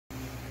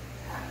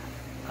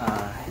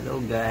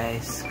Hello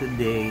guys, good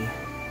day.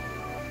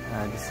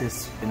 This is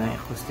Pinoy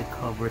Acoustic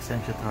covers and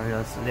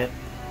tutorials ulit.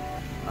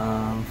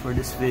 For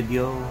this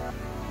video,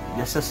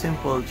 just a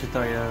simple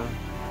tutorial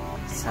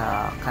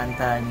sa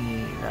kanta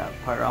ni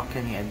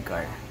Parokya ni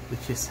Edgar,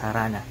 which is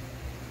Harana.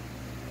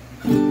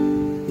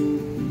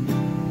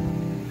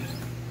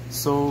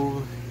 So,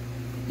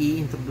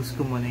 i-introduce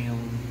ko muna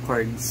yung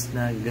chords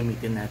na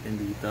gamitin natin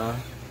dito.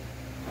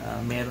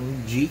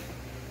 Merong G.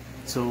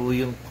 So,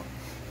 yung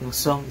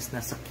song is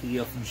nasa key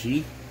of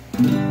G.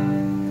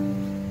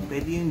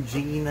 Pwede yung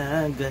G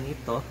na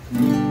ganito,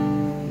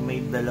 may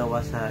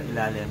dalawa sa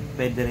ilalim.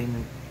 Pwede rin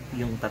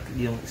yung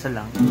isa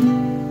lang.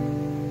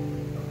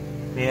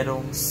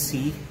 Merong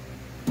C,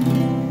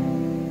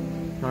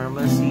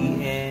 normal C,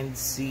 and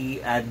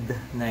C add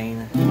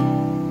 9.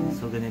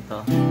 So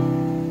ganito.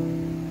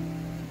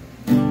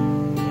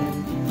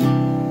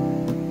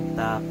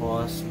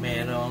 Tapos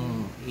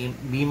merong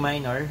B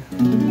minor,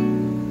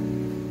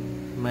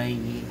 may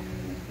E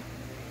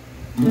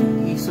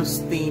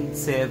sustained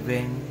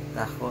 7,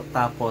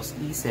 tapos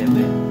E7.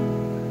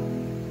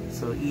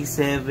 So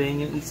E7,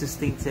 yung E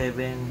sustained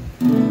 7,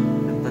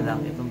 ito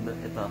lang, ito.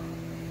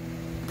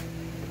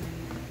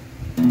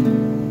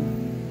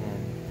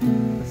 Ayan,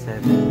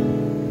 7.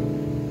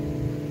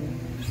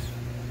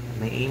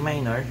 May A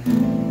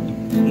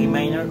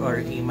minor or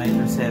A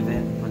minor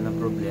 7, walang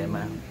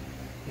problema.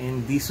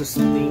 And D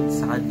sustained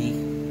saka D.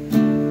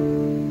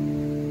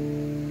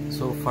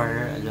 So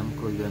far, alam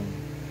ko yun.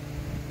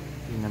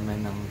 Yun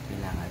naman ang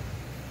kailangan.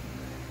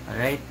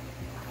 Alright.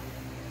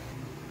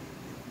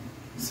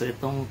 So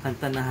itong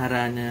kanta na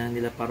Harana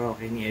nila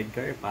Parokya ni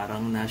Edgar,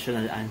 parang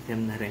national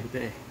anthem na rin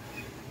ito eh.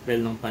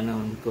 Well, nung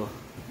panahon ko.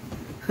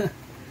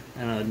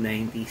 Ano,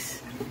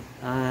 90s.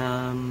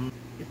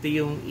 Ito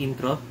yung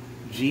intro,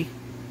 G.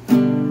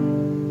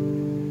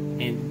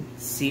 And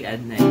C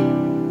add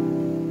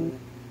 9.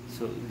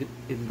 So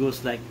it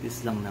goes like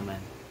this lang naman.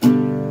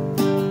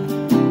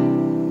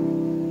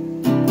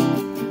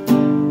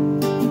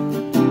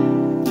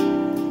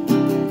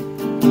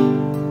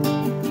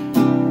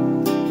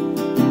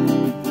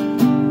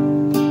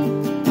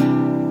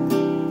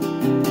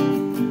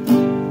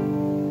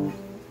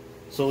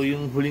 So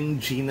yung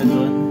huling G na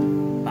doon,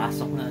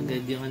 pasok na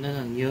agad yung ano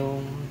nun,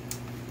 yung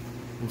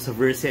sa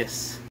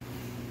verses.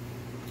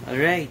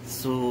 Alright,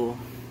 so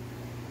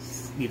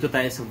dito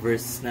tayo sa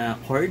verse na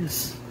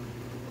chords.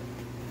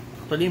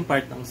 Actually yung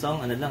part ng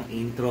song, ano lang,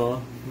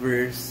 intro,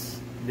 verse,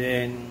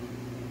 then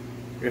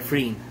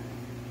refrain.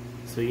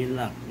 So yun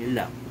lang.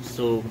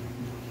 So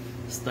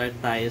start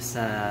tayo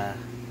sa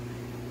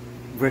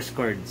verse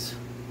chords.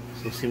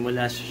 So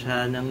simula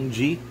siya ng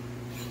G.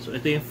 So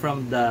ito yung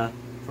from the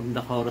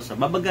chorus.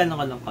 Babagalan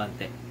ko lang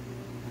konti.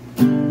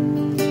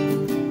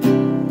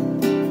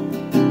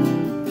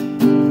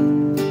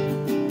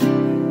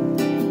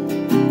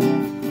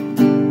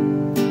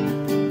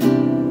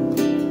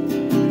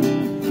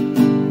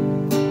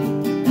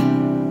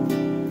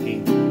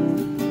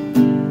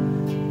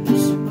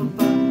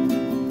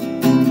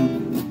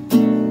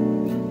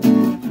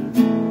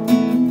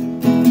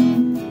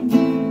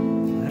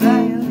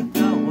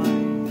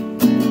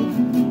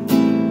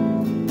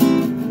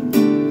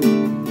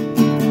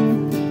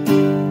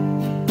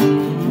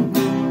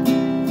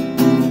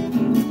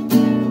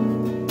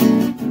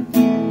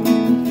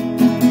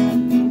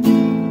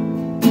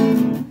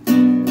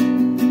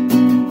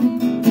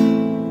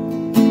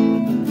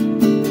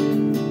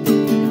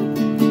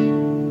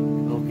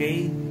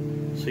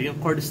 So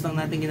yung chords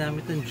lang natin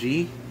ginamit ng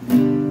G,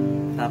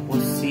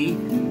 tapos C,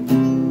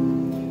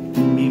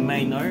 B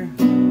minor,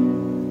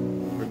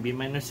 or B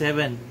minor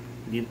 7.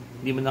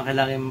 Hindi mo na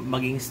kailangan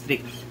maging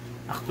strict.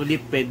 Actually,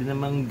 pwede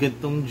namang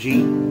gantong G,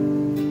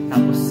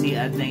 tapos C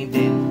add 9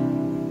 din.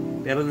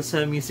 Pero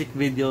sa music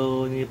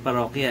video ni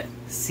Parokya,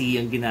 C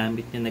ang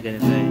ginamit niya na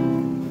ganito eh.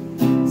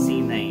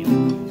 C9.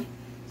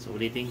 So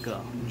ulitin ko.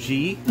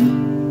 G,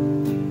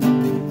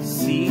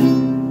 C,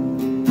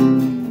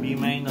 B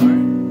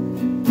minor,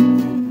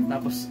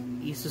 tapos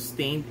E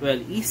sustained,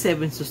 well,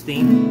 E7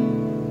 sustained,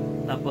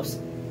 tapos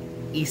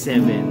E7.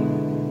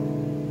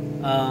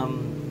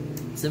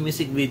 Sa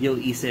music video,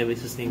 E7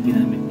 sustained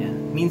ginamit niya.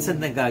 Minsan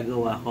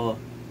nagagawa ko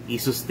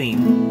E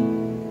sustained.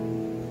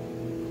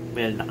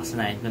 Well,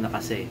 nakasanayan ko na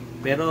kasi.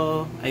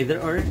 Pero either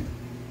or,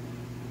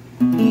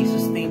 E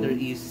sustained or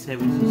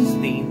E7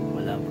 sustained,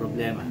 walang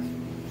problema.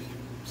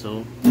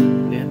 So,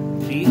 then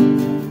G,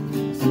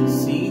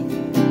 C,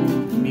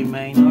 B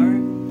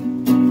minor,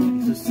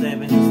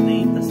 E7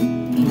 sustained, tas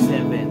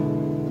E7.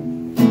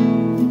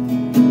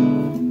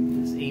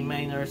 Tas A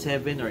minor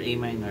 7 or A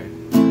minor.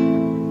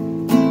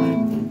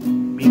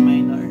 B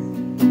minor,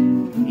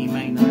 E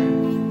minor,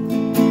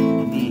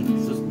 D.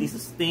 So, D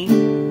sustained,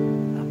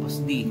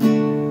 tapos D.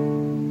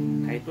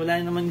 Kahit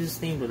wala naman yung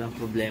sustained, walang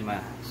problema.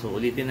 So,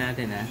 ulitin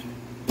natin ha.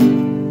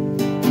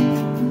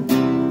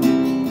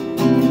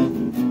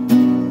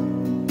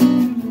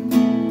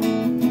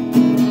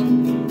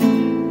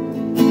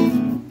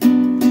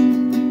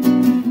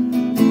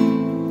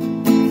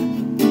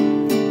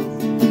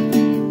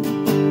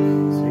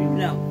 So, yun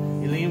lang.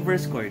 Yun lang yung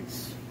verse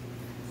chords.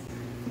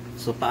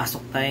 So, pasok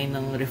tayo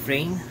ng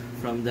refrain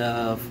from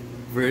the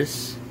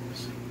verse.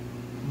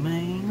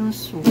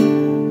 Minus 1.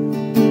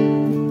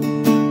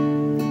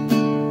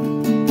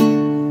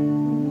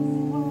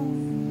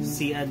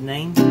 C add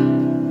 9.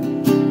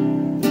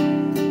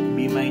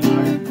 B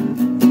minor.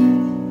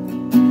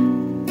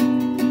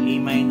 A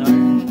minor.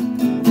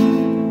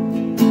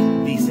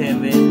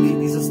 D7.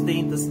 D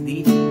sustain, tas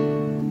D.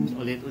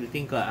 So,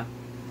 ulitin ko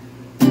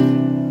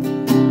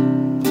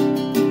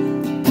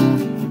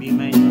B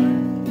minor.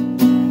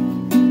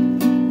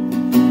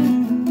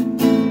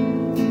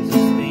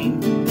 Sustain,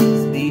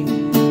 tas D.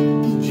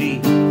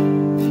 G.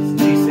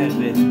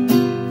 G7.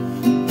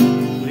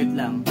 Ulit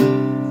lang.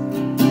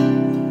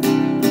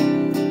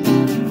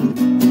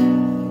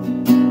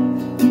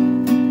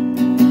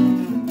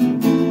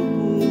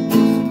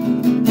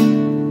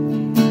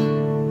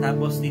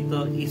 Tapos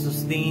dito,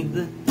 E-sustained,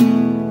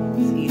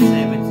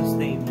 E7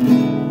 sustained.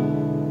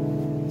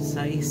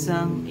 Sa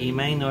isang A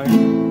minor,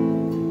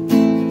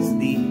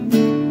 D.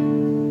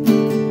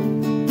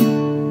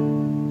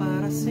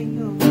 Para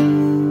sa'yo.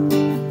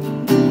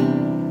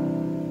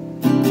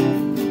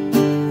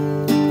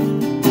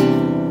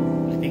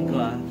 Ulitin ko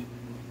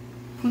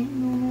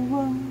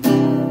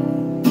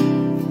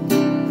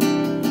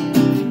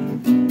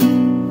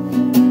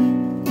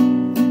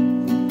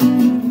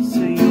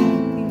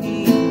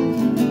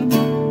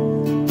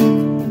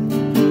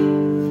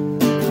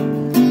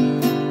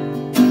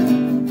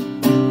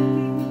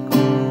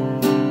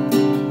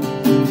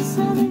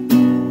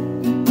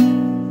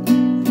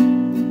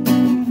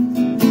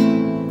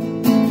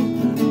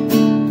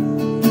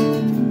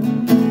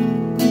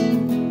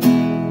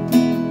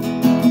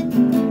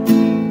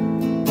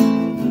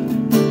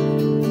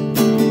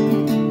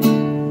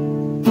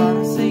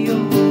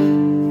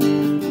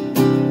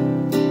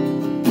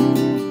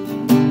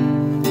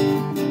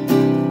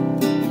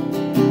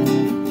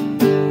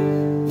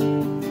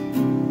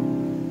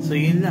So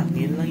yun lang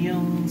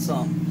yung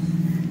song.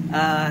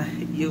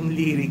 Yung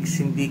lyrics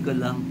hindi ko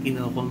lang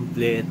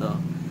kinokompleto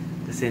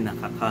kasi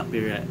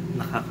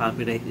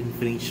naka-copyright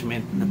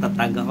infringement,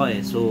 natatag ako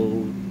so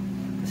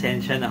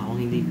pasensya na kung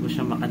hindi ko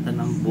siya makanta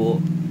ng buo.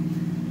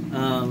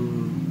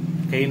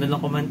 Kayo na lang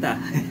kumanta.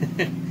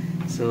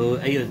 So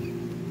ayun,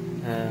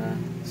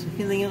 so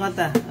yun lang yung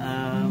kanta.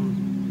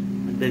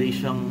 Madali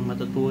siyang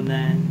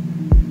matutunan,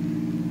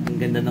 ang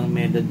ganda ng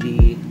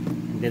melody,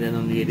 ang ganda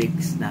ng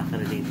lyrics,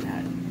 nakaka-relate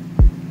lahat.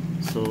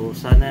 So,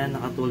 sana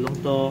nakatulong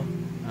to.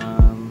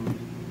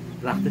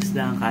 Practice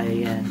lang, kaya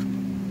yan.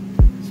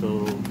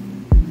 So,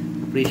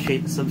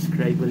 appreciate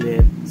subscribe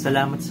ulit.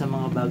 Salamat sa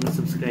mga bagong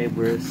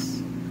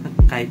subscribers.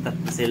 Kahit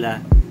tatlo sila.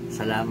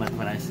 Salamat,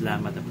 maraming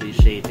salamat.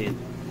 Appreciate it.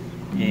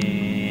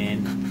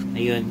 And,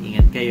 ayun,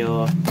 ingat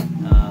kayo.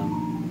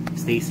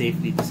 Stay safe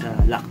dito sa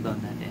lockdown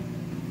natin.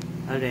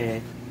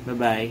 Alright,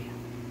 bye-bye.